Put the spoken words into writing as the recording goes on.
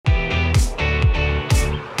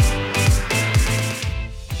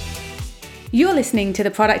You're listening to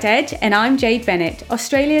The Product Edge, and I'm Jade Bennett,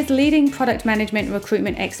 Australia's leading product management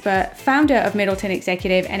recruitment expert, founder of Middleton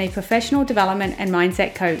Executive, and a professional development and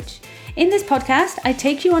mindset coach. In this podcast, I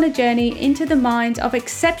take you on a journey into the minds of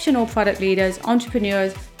exceptional product leaders,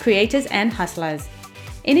 entrepreneurs, creators, and hustlers.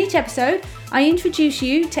 In each episode, I introduce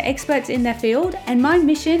you to experts in their field, and my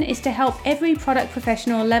mission is to help every product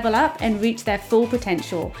professional level up and reach their full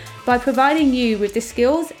potential by providing you with the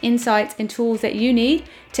skills, insights, and tools that you need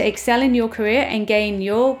to excel in your career and gain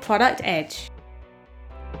your product edge.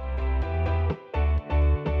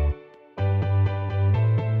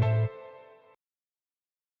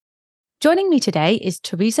 Joining me today is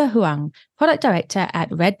Teresa Huang, Product Director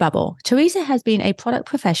at Redbubble. Teresa has been a product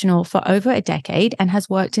professional for over a decade and has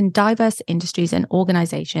worked in diverse industries and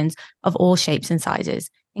organizations of all shapes and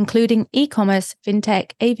sizes, including e-commerce,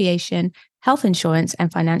 fintech, aviation, health insurance,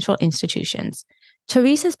 and financial institutions.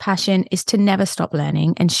 Teresa's passion is to never stop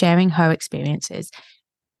learning and sharing her experiences,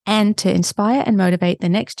 and to inspire and motivate the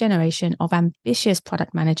next generation of ambitious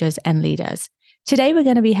product managers and leaders. Today, we're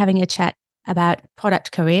going to be having a chat about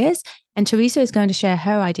product careers, and Teresa is going to share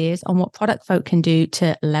her ideas on what product folk can do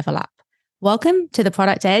to level up. Welcome to the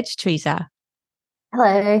Product Edge, Teresa.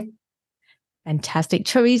 Hello. Fantastic.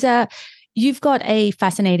 Teresa, you've got a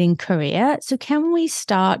fascinating career. So can we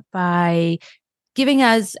start by giving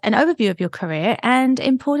us an overview of your career and,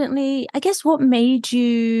 importantly, I guess what made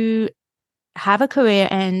you have a career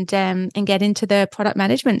and get into the product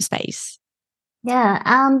management space?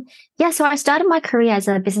 So I started my career as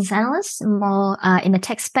a business analyst, more in the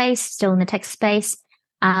tech space, still in the tech space.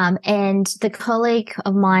 And the colleague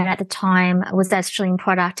of mine at the time was actually in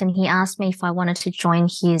product, and he asked me if I wanted to join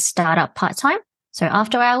his startup part-time, so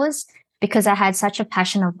after hours, because I had such a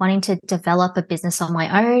passion of wanting to develop a business on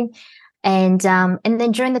my own. And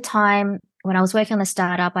then during the time when I was working on the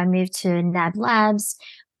startup, I moved to NAB Labs,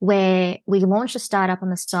 where we launched a startup on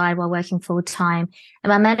the side while working full time. And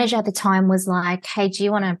my manager at the time was like, hey, do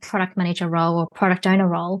you want a product manager role or product owner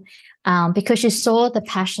role? Because she saw the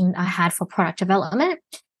passion I had for product development,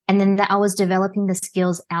 and then that I was developing the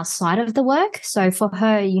skills outside of the work. So for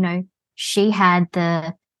her, she had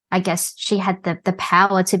the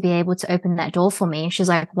power to be able to open that door for me. And she's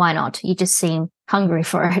like, why not? You just seem hungry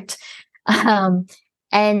for it.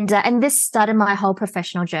 And this started my whole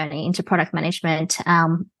professional journey into product management.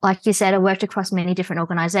 Like you said, I worked across many different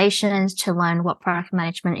organizations to learn what product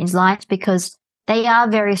management is like, because they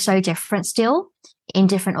are so different still in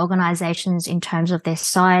different organizations in terms of their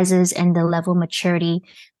sizes and the level of maturity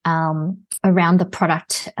around the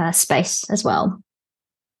product space as well.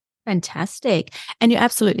 Fantastic. And you're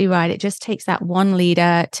absolutely right. It just takes that one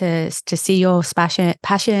leader to see your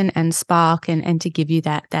passion and spark and to give you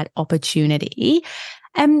that opportunity.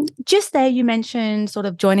 Just there, you mentioned sort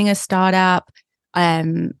of joining a startup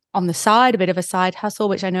on the side, a bit of a side hustle,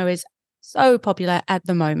 which I know is so popular at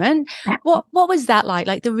the moment. What was that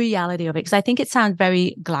like the reality of it? Because I think it sounds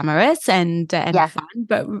very glamorous and fun,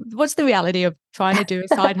 but what's the reality of trying to do a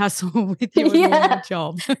side hustle with your normal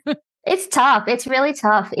job? It's tough. It's really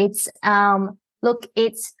tough. It's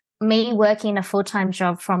it's me working a full-time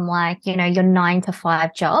job from your 9 to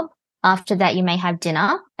 5 job. After that, you may have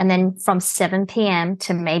dinner. And then from 7 p.m.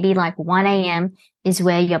 to maybe 1 a.m. is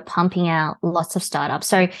where you're pumping out lots of startups.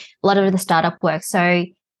 So a lot of the startup work. So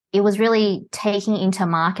it was really taking into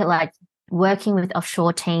market, working with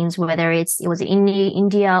offshore teams, whether it was in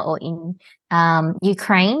India or in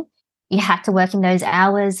Ukraine. You had to work in those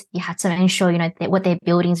hours. You had to ensure, that what they're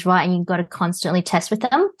building is right, and you've got to constantly test with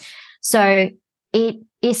them. So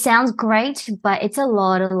it sounds great, but it's a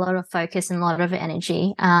lot of focus and a lot of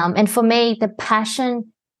energy. And for me, the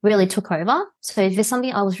passion really took over. So if there's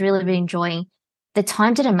something I was really, really enjoying, the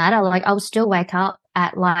time didn't matter. I would still wake up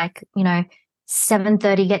at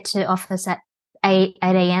 7:30, get to office at 8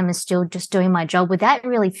 a.m. and still just doing my job without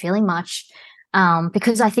really feeling much.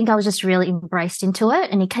 Because I think I was just really embraced into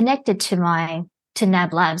it, and it connected to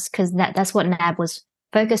NAB Labs, because that's what NAB was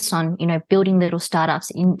focused on, building little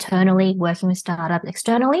startups internally, working with startups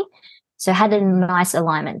externally. So it had a nice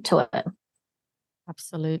alignment to it.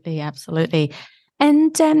 Absolutely.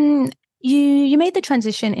 And you made the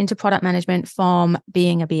transition into product management from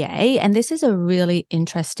being a BA, and this is a really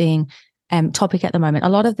interesting topic at the moment. A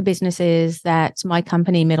lot of the businesses that my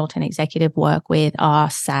company, Middleton Executive, work with are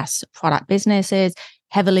SaaS product businesses,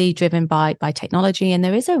 heavily driven by technology. And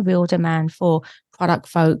there is a real demand for product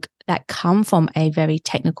folk that come from a very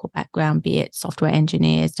technical background, be it software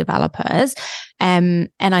engineers, developers. And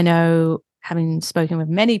I know, having spoken with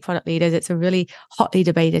many product leaders, it's a really hotly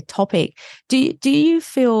debated topic. Do you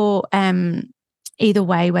feel either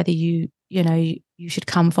way, whether you you should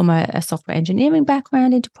come from a software engineering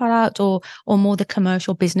background into product, or more the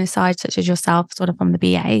commercial business side, such as yourself, sort of from the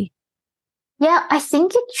BA? Yeah, I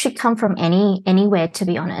think it should come from anywhere, to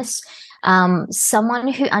be honest.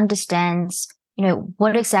 Someone who understands,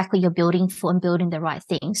 what exactly you're building for and building the right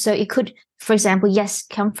thing. So it could, for example, yes,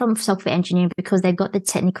 come from software engineering because they've got the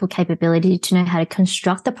technical capability to know how to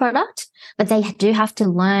construct the product, but they do have to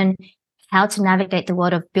learn how to navigate the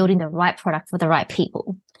world of building the right product for the right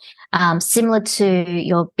people. Similar to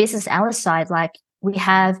your business analyst side, like we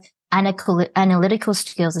have analytical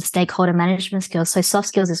skills and stakeholder management skills. So soft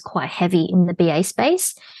skills is quite heavy in the BA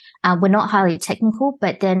space. We're not highly technical,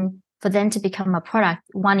 but then for them to become a product,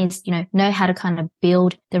 one is, know how to kind of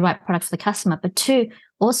build the right product for the customer, but two,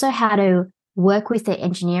 also how to work with the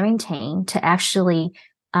engineering team to actually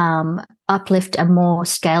uplift a more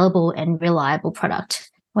scalable and reliable product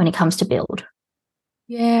when it comes to build.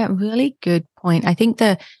 Yeah, really good point. I think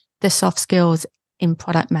the soft skills in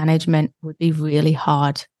product management would be really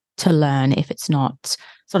hard to learn if it's not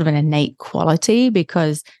sort of an innate quality,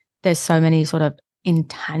 because there's so many sort of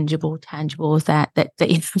tangibles that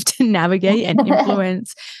you have to navigate and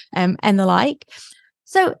influence and the like.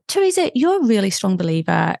 So, Teresa, you're a really strong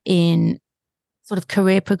believer in sort of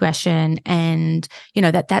career progression, and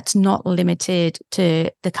that's not limited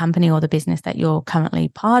to the company or the business that you're currently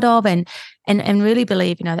part of, and really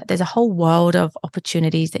believe that there's a whole world of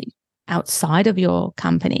opportunities that outside of your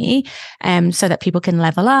company, so that people can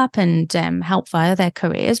level up and help further their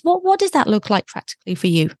careers. What does that look like practically for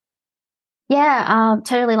you? Yeah,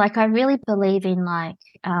 totally. Like, I really believe in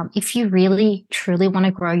if you really truly want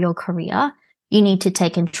to grow your career, you need to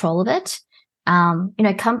take control of it.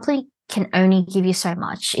 Company can only give you so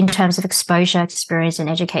much in terms of exposure, experience, and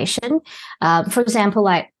education. For example,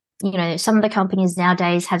 some of the companies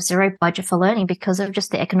nowadays have zero budget for learning because of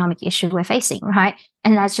just the economic issue we're facing, right?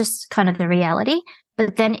 And that's just kind of the reality.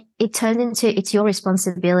 But then it turns into, it's your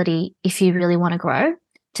responsibility, if you really want to grow,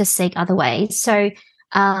 to seek other ways. So,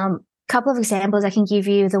 couple of examples I can give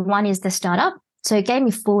you. The one is the startup. So it gave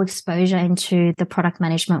me full exposure into the product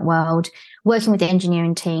management world, working with the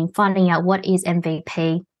engineering team, finding out what is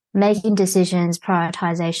MVP, making decisions,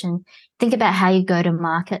 prioritization. Think about how you go to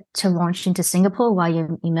market to launch into Singapore while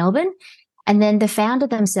you're in Melbourne. And then the founder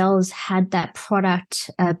themselves had that product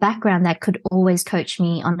background that could always coach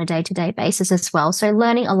me on a day-to-day basis as well. So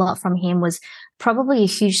learning a lot from him was probably a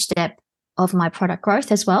huge step of my product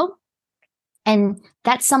growth as well. And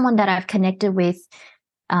that's someone that I've connected with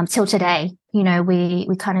till today.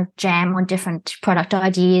 We kind of jam on different product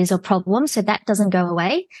ideas or problems, so that doesn't go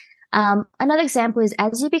away. Another example is,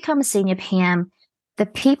 as you become a senior PM, the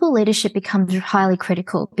people leadership becomes highly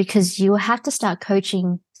critical, because you have to start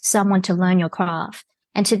coaching someone to learn your craft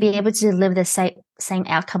and to be able to deliver the same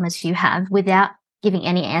outcome as you have without giving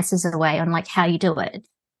any answers away on how you do it.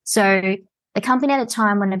 So the company at the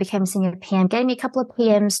time when I became a senior PM gave me a couple of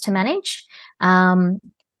PMs to manage.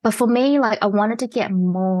 But for me, I wanted to get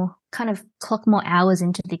more, kind of clock more hours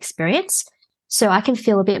into the experience so I can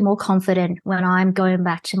feel a bit more confident when I'm going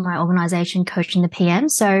back to my organization coaching the PM.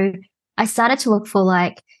 So I started to look for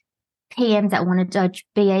PMs that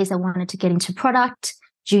BAs that wanted to get into product,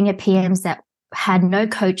 junior PMs that had no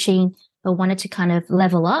coaching but wanted to kind of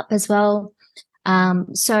level up as well.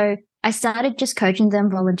 So I started just coaching them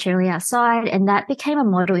voluntarily outside, and that became a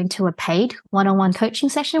model into a paid one-on-one coaching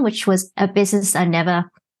session, which was a business I never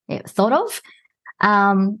thought of.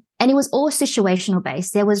 And it was all situational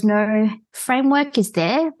based. There was no framework is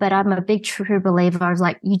there, but I'm a big true believer of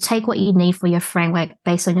you take what you need for your framework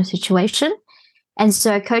based on your situation. And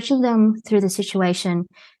so coaching them through the situation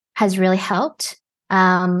has really helped.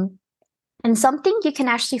 And something you can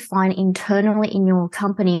actually find internally in your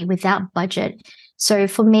company without budget. So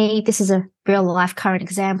for me, this is a real life current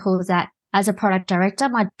example that as a product director,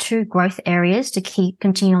 my two growth areas to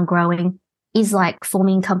continue on growing is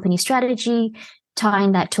forming company strategy,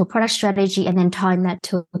 tying that to a product strategy, and then tying that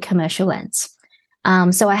to a commercial lens.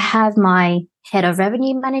 So I have my head of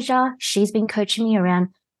revenue manager. She's been coaching me around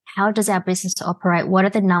how does our business operate? What are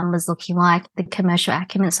the numbers looking like? The commercial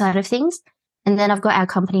acumen side of things. And then I've got our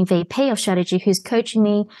company VP of strategy who's coaching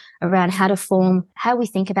me around how we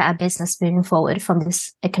think about our business moving forward from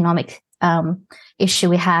this economic issue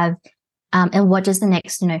we have, and what does the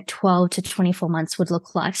next 12 to 24 months would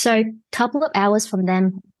look like. So a couple of hours from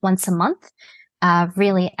them once a month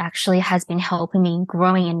really actually has been helping me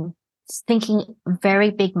growing and thinking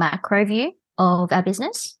very big macro view of our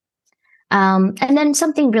business. And then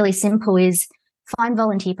something really simple is find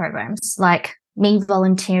volunteer programs, like me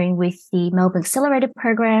volunteering with the Melbourne Accelerator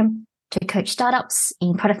program to coach startups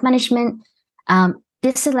in product management.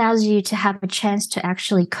 this allows you to have a chance to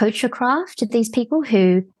actually coach your craft to these people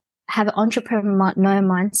who have an entrepreneur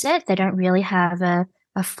mindset. They don't really have a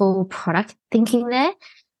full product thinking there.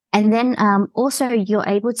 And then also you're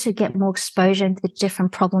able to get more exposure into the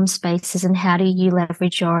different problem spaces and how do you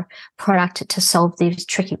leverage your product to solve these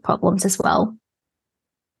tricky problems as well.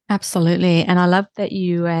 Absolutely. And I love that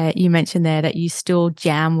you mentioned there that you still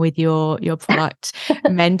jam with your product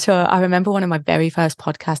mentor. I remember one of my very first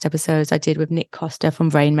podcast episodes I did with Nick Costa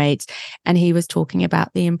from Brainmates, and he was talking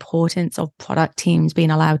about the importance of product teams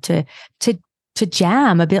being allowed to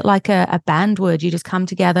jam a bit like a band would. You just come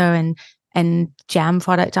together and jam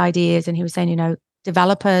product ideas. And he was saying,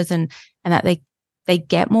 developers and that they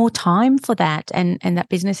get more time for that, and that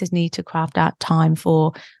businesses need to craft out time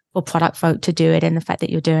for product folk to do it. And the fact that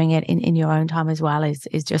you're doing it in your own time as well is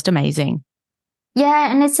just amazing.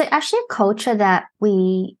 Yeah. And it's actually a culture that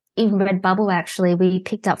we, in Redbubble, actually, we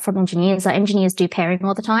picked up from engineers. Like, engineers do pairing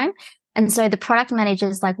all the time. And so the product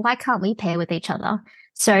managers like, why can't we pair with each other?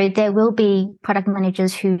 So there will be product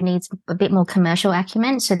managers who needs a bit more commercial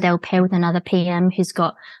acumen. So they'll pair with another PM who's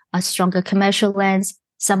got a stronger commercial lens.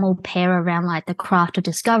 Some will pair around like the craft or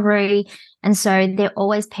discovery. And so they're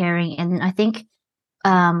always pairing. And I think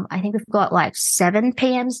we've got like 7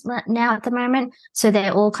 PMs now at the moment. So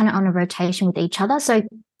they're all kind of on a rotation with each other. So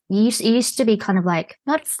it used to be kind of like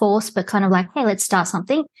not forced, but kind of like, hey, let's start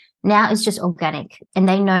something. Now it's just organic, and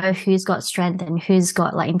they know who's got strength and who's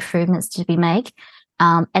got like improvements to be made.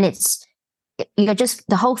 And it's, just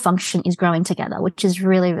the whole function is growing together, which is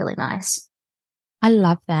really, really nice. I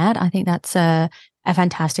love that. I think that's a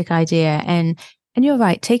fantastic idea. And you're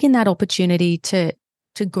right, taking that opportunity to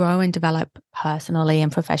grow and develop personally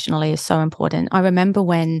and professionally is so important. I remember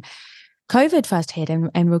when COVID first hit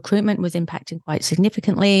and recruitment was impacting quite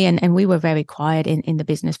significantly, and we were very quiet in the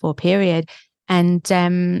business for a period. And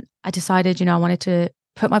I decided, I wanted to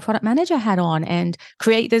put my product manager hat on and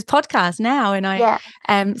create this podcast now. And I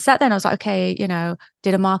sat there and I was like, okay,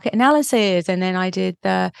 did a market analysis, and then I did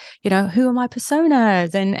the, who are my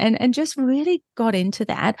personas, and just really got into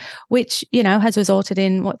that, which, has resulted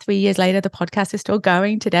in 3 years later, the podcast is still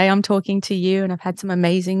going. Today I'm talking to you, and I've had some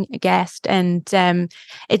amazing guests, and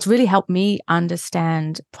it's really helped me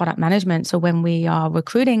understand product management. So when we are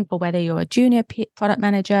recruiting, for whether you're a junior product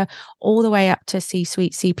manager all the way up to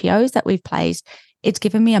C-suite CPOs that we've placed, it's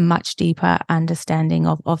given me a much deeper understanding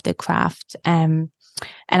of the craft. And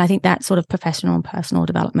I think that sort of professional and personal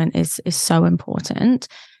development is so important.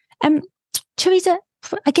 Teresa,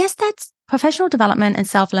 I guess that's professional development and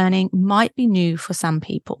self-learning might be new for some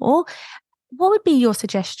people. What would be your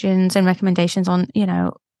suggestions and recommendations on,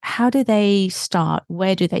 how do they start?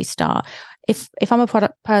 Where do they start? If I'm a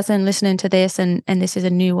product person listening to this and this is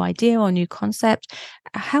a new idea or new concept,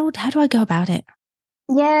 how do I go about it?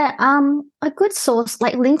 Yeah, a good source,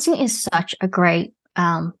 like LinkedIn is such a great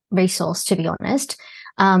resource, to be honest,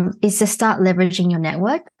 is to start leveraging your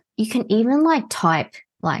network. You can even like type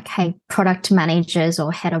like, hey, product managers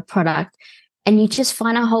or head of product, and you just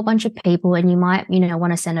find a whole bunch of people, and you might,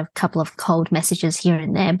 want to send a couple of cold messages here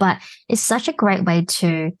and there, but it's such a great way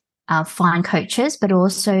to find coaches, but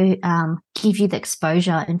also give you the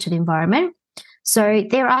exposure into the environment. So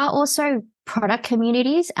there are also product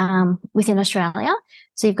communities within Australia.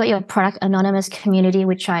 So you've got your Product Anonymous community,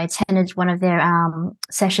 which I attended one of their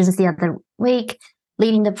sessions the other week.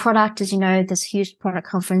 Leading the Product, as you know, this huge product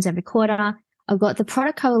conference every quarter. I've got the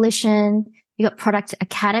Product Coalition. You got Product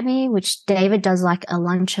Academy, which David does like a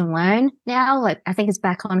lunch and learn now. Like, I think it's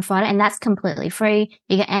back on Friday, and that's completely free.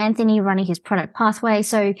 You got Anthony running his product pathway.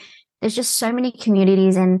 So there's just so many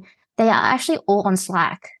communities, and they are actually all on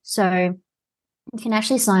Slack. So you can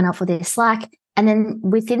actually sign up for their Slack. And then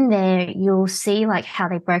within there, you'll see like how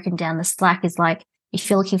they've broken down the Slack is like, if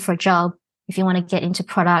you're looking for a job, if you want to get into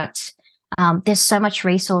product, there's so much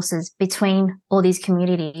resources between all these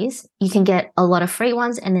communities. You can get a lot of free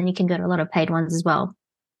ones, and then you can get a lot of paid ones as well.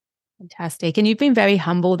 Fantastic. And you've been very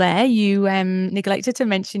humble there. You neglected to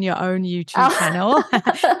mention your own YouTube channel.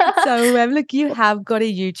 So look, you have got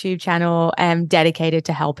a YouTube channel dedicated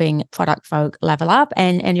to helping product folk level up,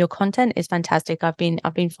 and your content is fantastic. I've been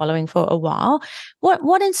following for a while.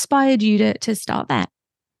 What inspired you to start that?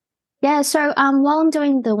 Yeah, so while I'm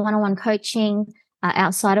doing the one-on-one coaching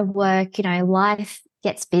outside of work, life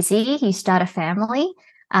gets busy. You start a family.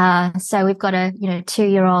 So we've got a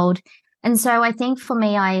 2-year-old. And so I think for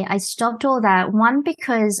me, I stopped all that. One,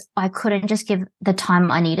 because I couldn't just give the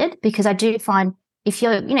time I needed, because I do find if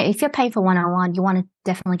you're paying for one-on-one, you want to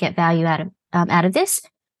definitely get value out of this.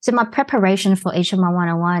 So my preparation for each of my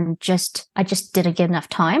one-on-one, I just didn't get enough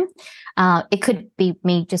time. It could be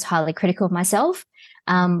me just highly critical of myself.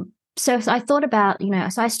 so I thought about,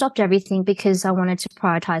 so I stopped everything because I wanted to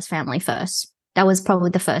prioritize family first. That was probably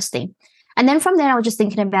the first thing. And then from there, I was just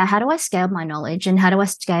thinking about how do I scale my knowledge and how do I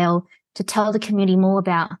scale to tell the community more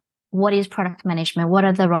about what is product management, what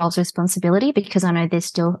are the roles of responsibility, because I know there's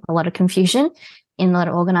still a lot of confusion in a lot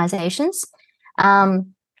of organizations.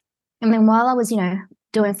 And then while I was,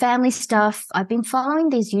 doing family stuff, I've been following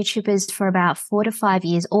these YouTubers for about 4 to 5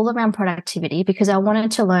 years, all around productivity, because I wanted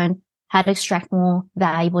to learn how to extract more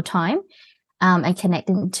valuable time and connect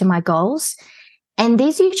them to my goals. And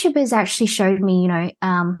these YouTubers actually showed me,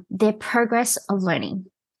 their progress of learning.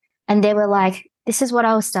 And they were like, this is what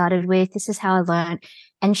I was started with. This is how I learned.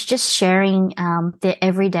 And just sharing their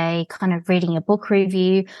everyday kind of reading a book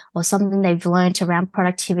review or something they've learned around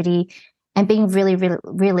productivity and being really, really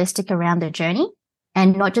realistic around their journey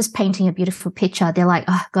and not just painting a beautiful picture. They're like,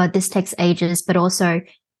 oh, God, this takes ages, but also,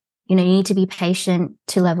 you need to be patient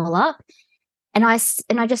to level up. And I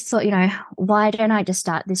just thought, why don't I just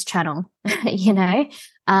start this channel,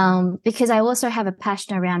 because I also have a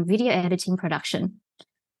passion around video editing production.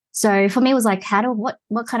 So for me, it was like,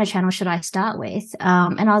 what kind of channel should I start with?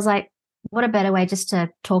 And I was like, what a better way just to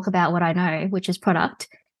talk about what I know, which is product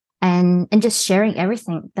and just sharing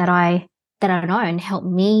everything that I know and help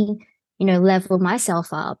me, level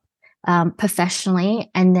myself up professionally.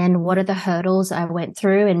 And then what are the hurdles I went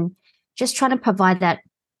through and just trying to provide that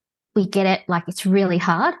we get it. Like it's really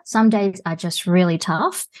hard. Some days are just really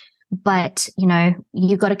tough, but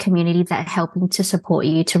you've got a community that helping to support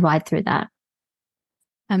you to ride through that.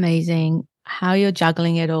 Amazing. How you're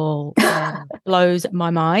juggling it all blows my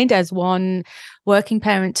mind. As one working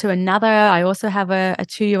parent to another, I also have a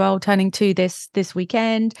 2-year-old turning 2 this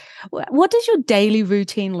weekend. What does your daily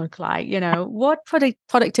routine look like? What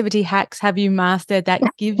productivity hacks have you mastered that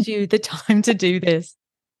gives you the time to do this?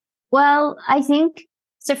 Well, I think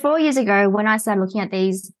so. 4 years ago, when I started looking at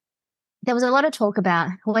these, there was a lot of talk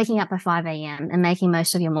about waking up at 5 a.m. and making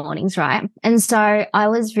most of your mornings, right? And so I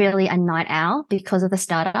was really a night owl because of the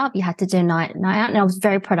startup. You had to do night out, and I was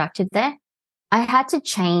very productive there. I had to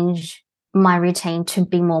change my routine to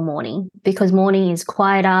be more morning because morning is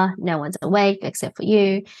quieter. No one's awake except for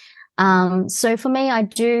you. So for me, I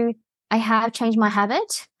have changed my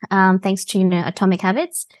habit, thanks to, Atomic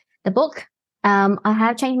Habits, the book. I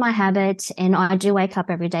have changed my habit and I do wake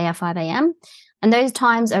up every day at 5 a.m. And those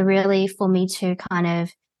times are really for me to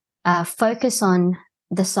kind of focus on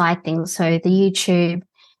the side things. So the YouTube,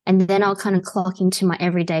 and then I'll kind of clock into my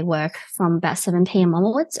everyday work from about 7 a.m.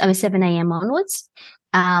 onwards.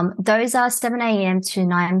 Those are 7 a.m. to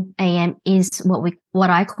 9 a.m. is what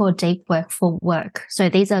I call deep work for work. So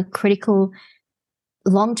these are critical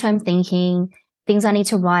long-term thinking, things I need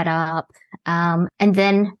to write up. And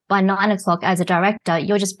then by 9 o'clock as a director,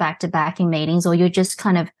 you're just back to back in meetings, or you're just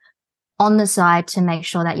kind of on the side to make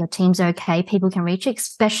sure that your team's okay. People can reach you,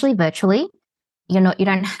 especially virtually. You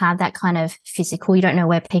don't have that kind of physical. You don't know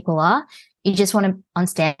where people are. You just want to on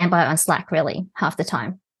standby on Slack really half the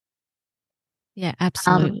time. Yeah,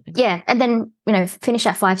 absolutely. And then, finish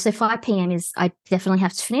at 5. So 5 p.m. is I definitely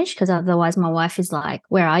have to finish because otherwise my wife is like,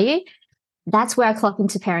 where are you? That's where I clock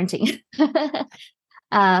into parenting.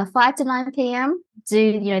 5 to 9 p.m.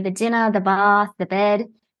 do, the dinner, the bath, the bed.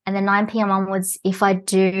 And then 9 p.m. onwards, if I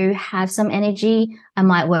do have some energy, I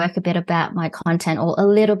might work a bit about my content or a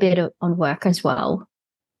little bit on work as well.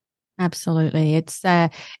 Absolutely. It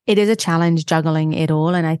is a challenge juggling it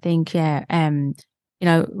all. And I think,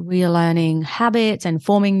 relearning habits and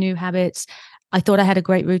forming new habits. I thought I had a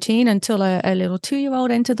great routine until a little 2-year-old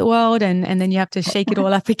entered the world and then you have to shake it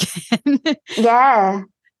all up again. Yeah.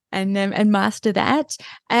 And master that.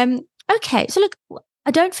 Okay. So look, I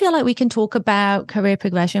don't feel like we can talk about career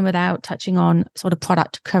progression without touching on sort of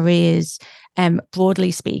product careers, broadly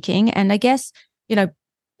speaking. And I guess,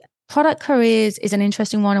 product careers is an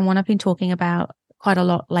interesting one and one I've been talking about quite a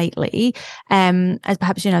lot lately. As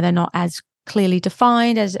perhaps, they're not as clearly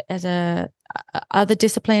defined as other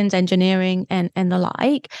disciplines, engineering and the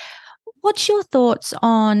like. What's your thoughts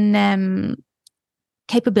on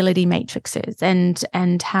capability matrices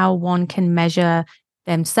and how one can measure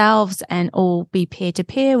themselves and all be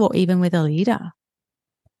peer-to-peer or even with a leader?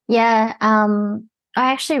 Yeah, I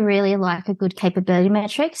actually really like a good capability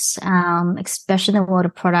matrix, especially in the world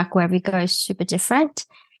of product where every go is super different.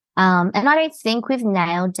 And I don't think we've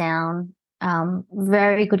nailed down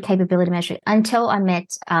very good capability metric until I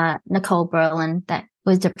met Nicole Berlin, that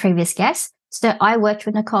was the previous guest. So I worked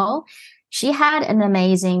with Nicole. She had an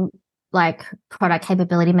amazing product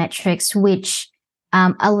capability metrics, which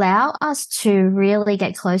allow us to really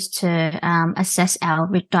get close to assess our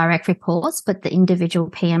direct reports, but the individual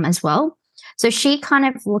PM as well. So she kind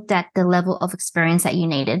of looked at the level of experience that you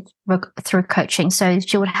needed through coaching. So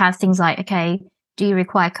she would have things like, okay, do you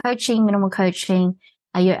require coaching, minimal coaching?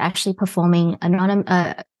 Are you actually performing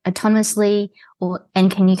autonomously,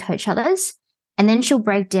 and can you coach others? And then she'll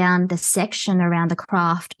break down the section around the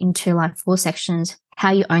craft into like 4 sections: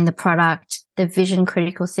 how you own the product, the vision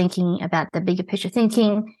critical thinking about the bigger picture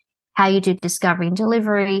thinking, how you do discovery and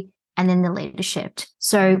delivery, and then the leadership.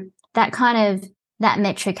 So that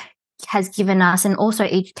metric has given us, and also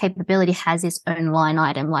each capability has its own line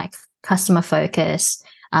item like customer focus,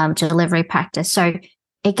 delivery practice. So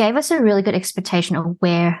it gave us a really good expectation of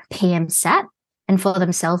where PM sat and for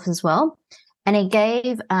themselves as well. And it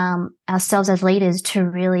gave ourselves as leaders to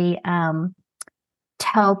really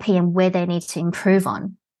tell PM where they need to improve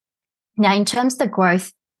on. Now, in terms of the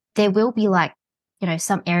growth, there will be like,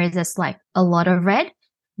 some areas that's like a lot of red.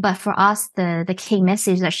 But for us, the key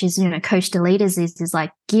message that she's, coached the leaders is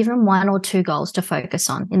like, give them 1 or 2 goals to focus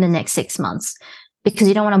on in the next 6 months, because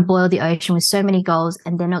you don't want to boil the ocean with so many goals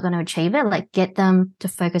and they're not going to achieve it. Like, get them to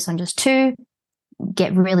focus on just 2,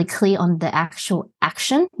 get really clear on the actual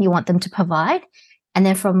action you want them to provide. And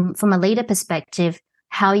then from a leader perspective,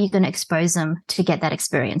 how are you going to expose them to get that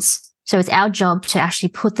experience? So it's our job to actually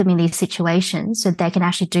put them in these situations so they can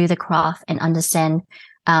actually do the craft and understand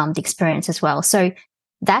the experience as well. So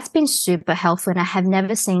that's been super helpful. And I have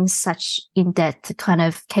never seen such in-depth kind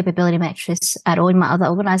of capability matrix at all in my other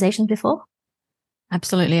organizations before.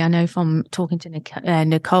 Absolutely. I know from talking to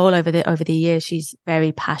Nicole over the years, she's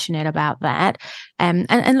very passionate about that. And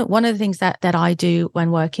look, one of the things that I do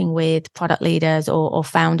when working with product leaders or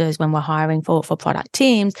founders when we're hiring for product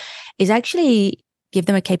teams is actually give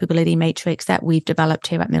them a capability matrix that we've developed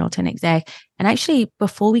here at Middleton Exec. And actually,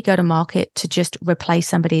 before we go to market to just replace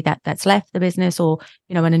somebody that's left the business, or,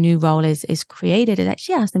 when a new role is created, it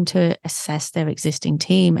actually asks them to assess their existing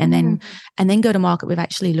team and then go to market with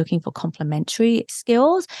actually looking for complementary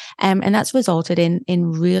skills. And that's resulted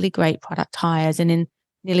in really great product hires. And in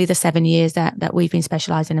nearly the 7 years that we've been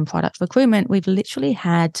specializing in product recruitment, we've literally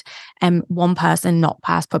had one person not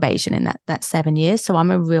pass probation in that 7 years. So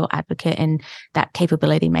I'm a real advocate in that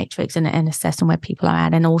capability matrix and assessing where people are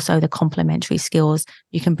at, and also the complementary skills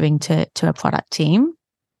you can bring to a product team.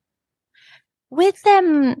 With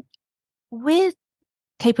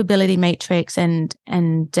capability matrix and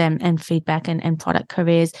feedback and product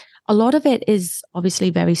careers, a lot of it is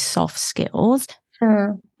obviously very soft skills.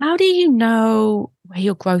 How do you know where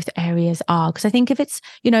your growth areas are? Because I think if it's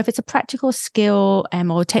a practical skill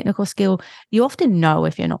or a technical skill, you often know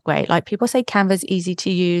if you're not great. Like, people say Canva's easy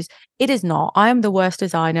to use. It is not. I am the worst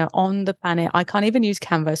designer on the planet. I can't even use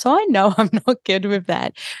Canva. So I know I'm not good with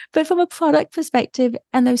that. But from a product perspective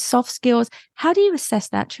and those soft skills, how do you assess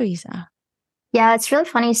that, Teresa? Yeah, it's really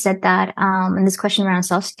funny you said that, and this question around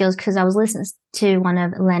soft skills, because I was listening to one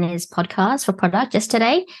of Lenny's podcasts for product just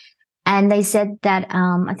today. And they said that,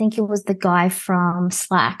 I think it was the guy from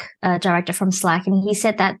Slack, director from Slack. And he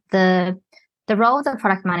said that the role of the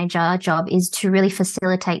product manager job is to really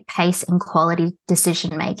facilitate pace and quality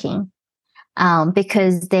decision-making,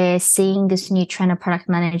 because they're seeing this new trend of product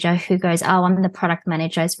manager who goes, oh, I'm the product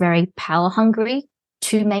manager, is very power hungry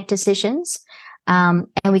to make decisions. And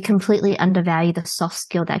we completely undervalue the soft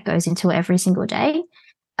skill that goes into it every single day.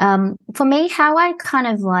 For me, how I kind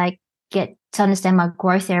of like get to understand my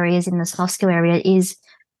growth areas in the soft skill area is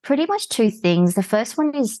pretty much 2 things. The first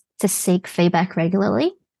one is to seek feedback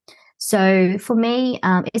regularly. So for me,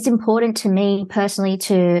 it's important to me personally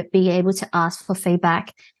to be able to ask for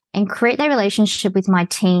feedback and create that relationship with my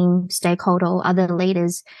team, stakeholder, or other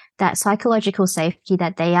leaders, that psychological safety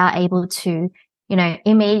that they are able to,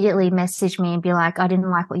 immediately message me and be like, I didn't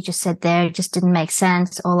like what you just said there. It just didn't make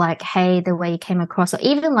sense. Or like, hey, the way you came across, or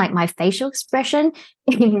even like my facial expression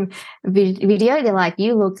in video, they're like,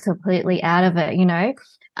 you look completely out of it,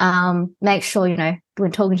 make sure,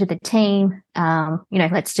 when talking to the team,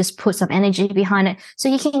 let's just put some energy behind it. So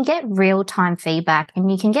you can get real time feedback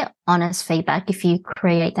and you can get honest feedback if you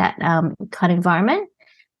create that kind of environment.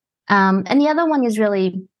 And the other one is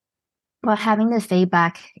really, well, having the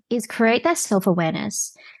feedback is create that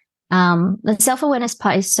self-awareness. The self-awareness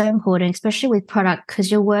part is so important, especially with product,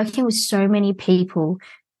 because you're working with so many people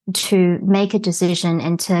to make a decision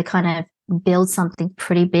and to kind of build something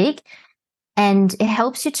pretty big. And it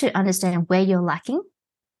helps you to understand where you're lacking,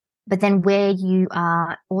 but then where you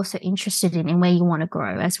are also interested in and where you want to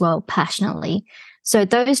grow as well, passionately. So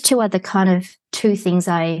those 2 are the kind of 2 things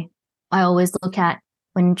I always look at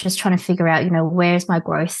when just trying to figure out, where's my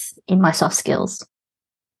growth in my soft skills.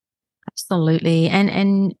 Absolutely.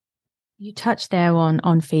 And you touched there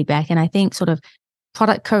on feedback. And I think sort of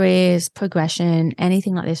product careers, progression,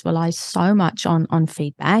 anything like this relies so much on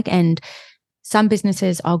feedback. And some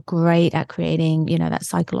businesses are great at creating, that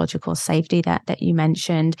psychological safety that you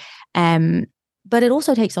mentioned. But it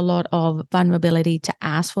also takes a lot of vulnerability to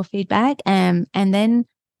ask for feedback, and then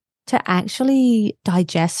to actually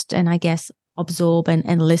digest and, I guess, absorb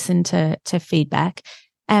and listen to feedback.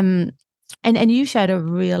 And you shared a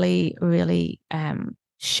really, really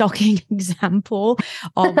shocking example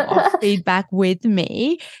of feedback with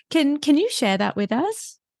me. Can you share that with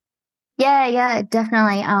us? Yeah,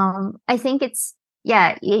 definitely. I think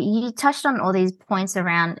you touched on all these points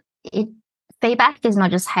around it. Feedback is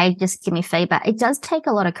not just, hey, just give me feedback. It does take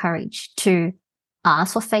a lot of courage to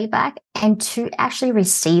ask for feedback and to actually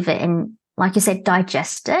receive it and, like you said,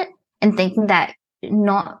 digest it, and thinking that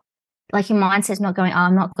not like your mindset's not going, oh,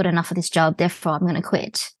 I'm not good enough for this job, therefore I'm going to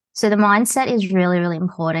quit. So the mindset is really, really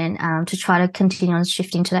important to try to continue on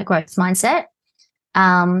shifting to that growth mindset.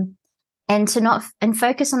 And to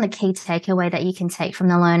focus on the key takeaway that you can take from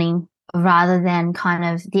the learning, rather than kind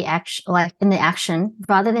of the action, like in the action,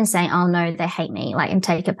 rather than saying, oh no, they hate me, like, and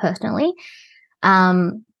take it personally.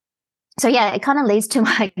 So yeah, it kind of leads to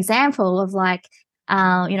my example of like,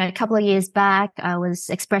 a couple of years back, I was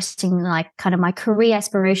expressing like kind of my career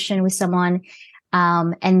aspiration with someone.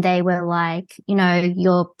 And they were like,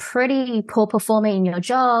 you're pretty poor performing in your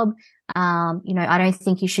job. I don't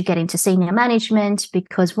think you should get into senior management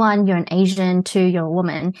because, one, you're an Asian, two, you're a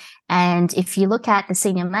woman. And if you look at the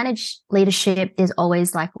senior leadership, there's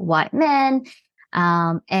always like white men.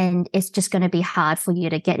 And it's just going to be hard for you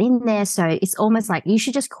to get in there. So it's almost like you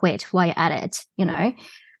should just quit while you're at it,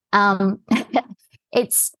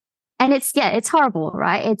 it's horrible,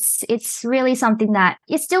 right? It's really something that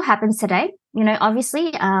it still happens today,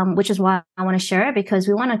 obviously, which is why I want to share it, because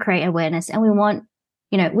we want to create awareness, and we want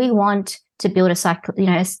to build a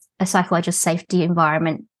psychological safety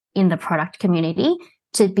environment in the product community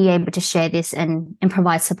to be able to share this and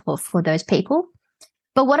provide support for those people.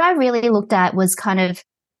 But what I really looked at was kind of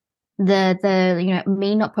the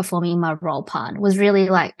me not performing in my role part was really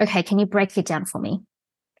like, okay, can you break it down for me?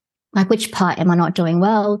 Like, which part am I not doing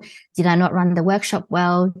well? Did I not run the workshop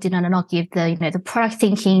well? Did I not give the product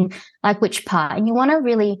thinking? Like, which part? And you want to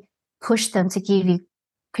really push them to give you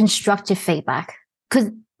constructive feedback, because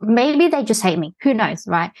maybe they just hate me. Who knows,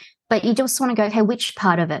 right? But you just want to go, okay, which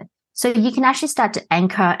part of it? So you can actually start to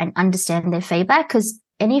anchor and understand their feedback, because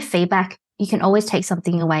any feedback, you can always take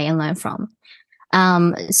something away and learn from.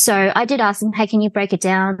 So I did ask them, hey, can you break it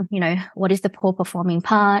down? What is the poor performing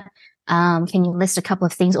part? Can you list a couple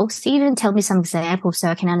of things, or even tell me some examples so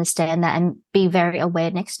I can understand that and be very aware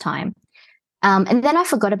next time? And then I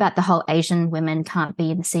forgot about the whole Asian women can't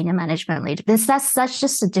be in the senior management leader. That's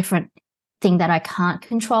just a different thing that I can't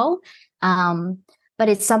control. But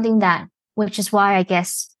it's something which is why I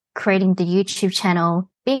guess creating the YouTube channel,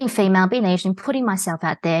 being female, being Asian, putting myself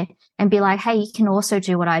out there and be like, hey, you can also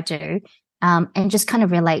do what I do, and just kind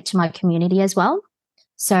of relate to my community as well.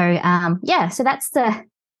 So, so that's the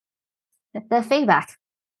feedback.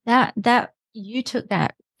 That you took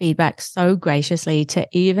that feedback so graciously to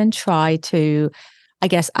even try to, I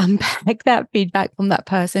guess, unpack that feedback from that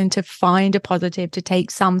person, to find a positive, to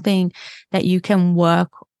take something that you can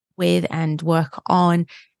work with and work on,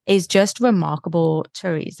 is just remarkable,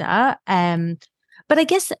 Teresa. But I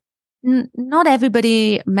guess not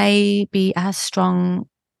everybody may be as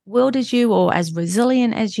strong-willed as you or as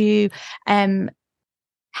resilient as you.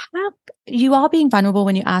 How you are being vulnerable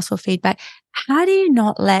when you ask for feedback. How do you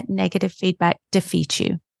not let negative feedback defeat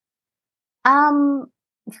you?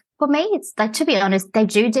 For me, it's like, to be honest, they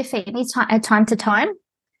do defeat me at time to time.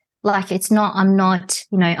 Like, I'm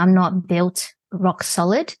not built rock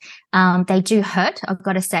solid. They do hurt, I've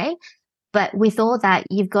got to say. But with all that,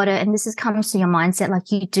 you've got to, and comes to your mindset, like,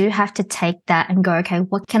 you do have to take that and go, okay,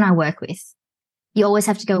 what can I work with? You always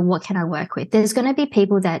have to go, what can I work with? There's going to be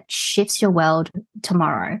people that shifts your world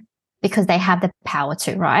tomorrow because they have the power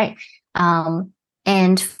to, right?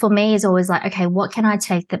 And for me, it's always like, okay, what can I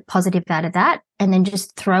take the positive out of that? And then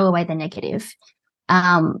just throw away the negative.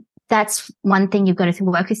 That's one thing you've got to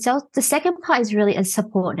work with yourself. The second part is really a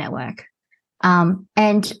support network.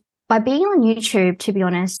 And by being on YouTube, to be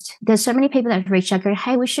honest, there's so many people that have reached out, go,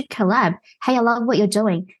 hey, we should collab. Hey, I love what you're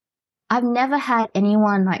doing. I've never had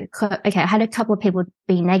anyone okay, I had a couple of people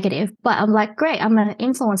be negative, but I'm like, great, I'm an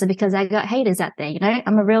influencer because I got haters out there,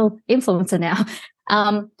 I'm a real influencer now.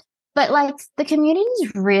 But like, the community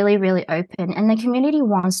is really, really open, and the community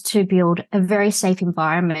wants to build a very safe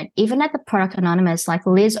environment. Even at the Product Anonymous, like,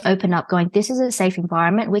 Liz opened up going, this is a safe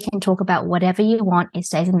environment. We can talk about whatever you want. It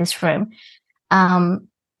stays in this room.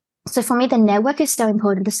 So for me, the network is so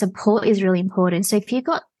important. The support is really important. So if you've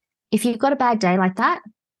got a bad day like that,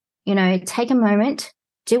 take a moment,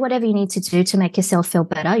 do whatever you need to do to make yourself feel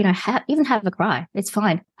better. Even have a cry. It's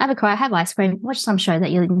fine. Have a cry, have ice cream, watch some show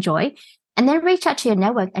that you'll enjoy, and then reach out to your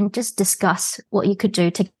network and just discuss what you could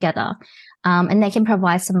do together. And they can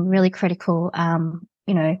provide some really critical,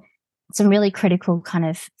 some really critical kind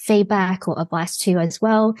of feedback or advice to you as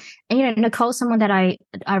well. And, Nicole's someone that I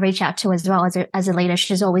reach out to as well as a leader.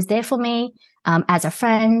 She's always there for me, as a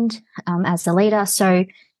friend, as a leader. So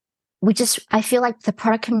I feel like the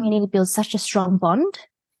product community builds such a strong bond.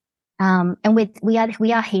 And we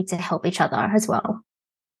are here to help each other as well.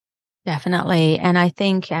 Definitely. And I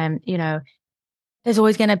think, there's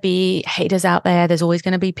always going to be haters out there. There's always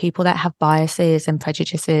going to be people that have biases and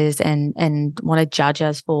prejudices and want to judge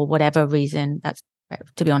us for whatever reason. That's,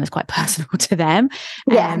 to be honest, quite personal to them.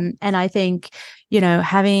 Yeah. And I think,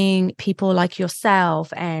 having people like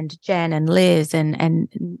yourself and Jen and Liz and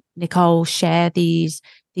Nicole share these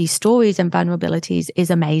stories and vulnerabilities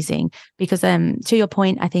is amazing because, to your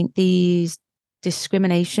point, I think these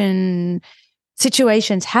discrimination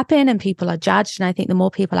situations happen and people are judged. And I think the more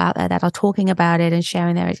people out there that are talking about it and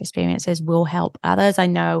sharing their experiences will help others. I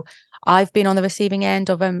know I've been on the receiving end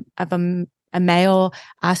of a male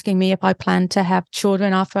asking me if I plan to have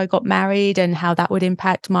children after I got married and how that would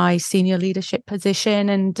impact my senior leadership position.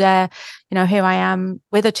 And, here I am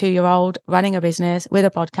with a 2-year-old running a business with a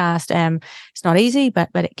podcast. It's not easy, but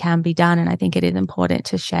it can be done. And I think it is important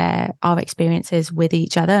to share our experiences with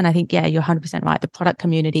each other. And I think, yeah, you're 100% right. The product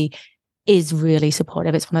community is really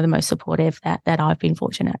supportive. It's one of the most supportive that I've been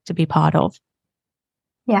fortunate to be part of.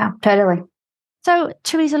 Yeah, totally. So,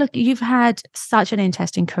 Teresa, look, you've had such an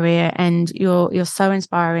interesting career and you're so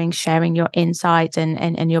inspiring, sharing your insights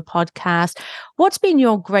and your podcast. What's been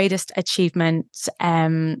your greatest achievement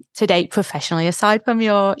to date professionally, aside from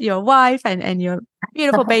your wife and your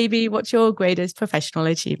beautiful baby? What's your greatest professional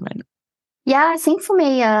achievement? Yeah, I think for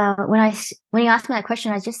me, when you asked me that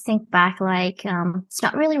question, I just think back like it's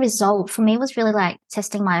not really result. For me, it was really like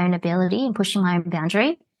testing my own ability and pushing my own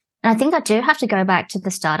boundary. And I think I do have to go back to the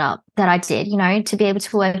startup that I did, to be able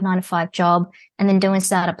to work a 9-to-5 job and then doing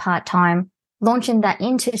startup part-time, launching that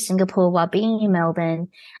into Singapore while being in Melbourne.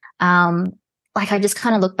 I just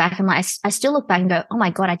kind of look back and I still look back and go, oh my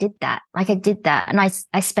God, I did that. Like I did that. And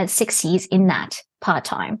I spent 6 years in that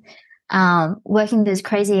part-time. Working those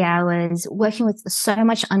crazy hours, working with so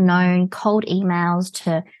much unknown, cold emails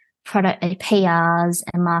to product PRs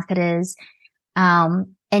and marketers, and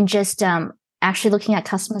just actually looking at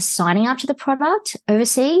customers signing up to the product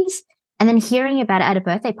overseas and then hearing about it at a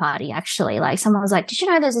birthday party, actually. Like someone was like, did you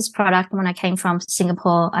know there's this product? And when I came from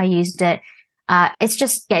Singapore, I used it. It's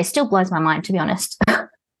just, it still blows my mind, to be honest.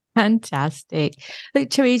 Fantastic.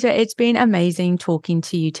 Look, Teresa, it's been amazing talking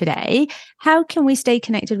to you today. How can we stay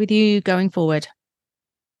connected with you going forward?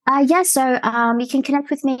 So you can connect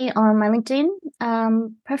with me on my LinkedIn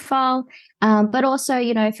profile, but also,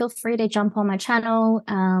 feel free to jump on my channel,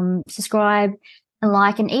 subscribe and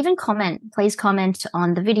like, and even comment. Please comment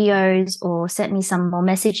on the videos or send me some more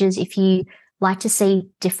messages if you like to see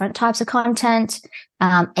different types of content,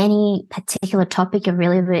 any particular topic you're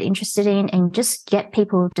really, really interested in, and just get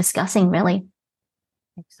people discussing, really.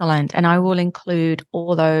 Excellent. And I will include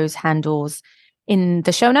all those handles in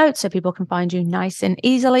the show notes so people can find you nice and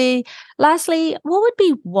easily. Lastly, what would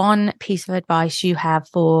be one piece of advice you have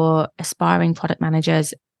for aspiring product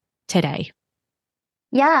managers today?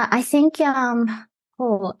 Yeah, I think, I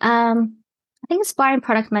think aspiring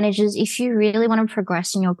product managers, if you really want to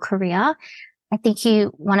progress in your career, I think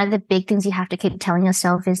one of the big things you have to keep telling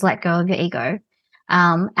yourself is let go of your ego.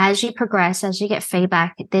 As you progress, as you get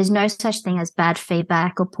feedback, there's no such thing as bad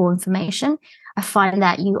feedback or poor information. I find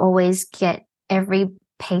that you always get every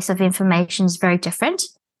piece of information is very different,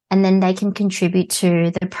 and then they can contribute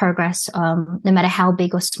to the progress, no matter how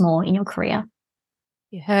big or small in your career.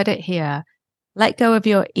 You heard it here. Let go of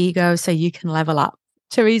your ego so you can level up.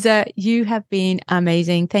 Teresa, you have been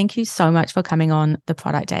amazing. Thank you so much for coming on The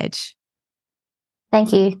Product Edge.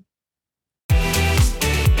 Thank you.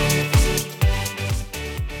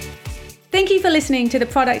 Thank you for listening to The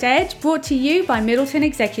Product Edge, brought to you by Middleton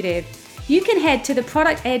Executive. You can head to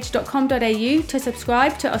theproductedge.com.au to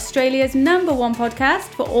subscribe to Australia's #1 podcast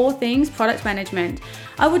for all things product management.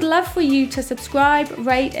 I would love for you to subscribe,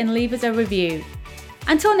 rate, and leave us a review.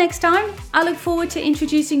 Until next time, I look forward to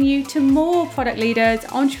introducing you to more product leaders,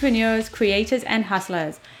 entrepreneurs, creators, and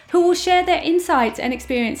hustlers who will share their insights and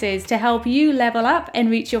experiences to help you level up and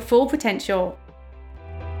reach your full potential.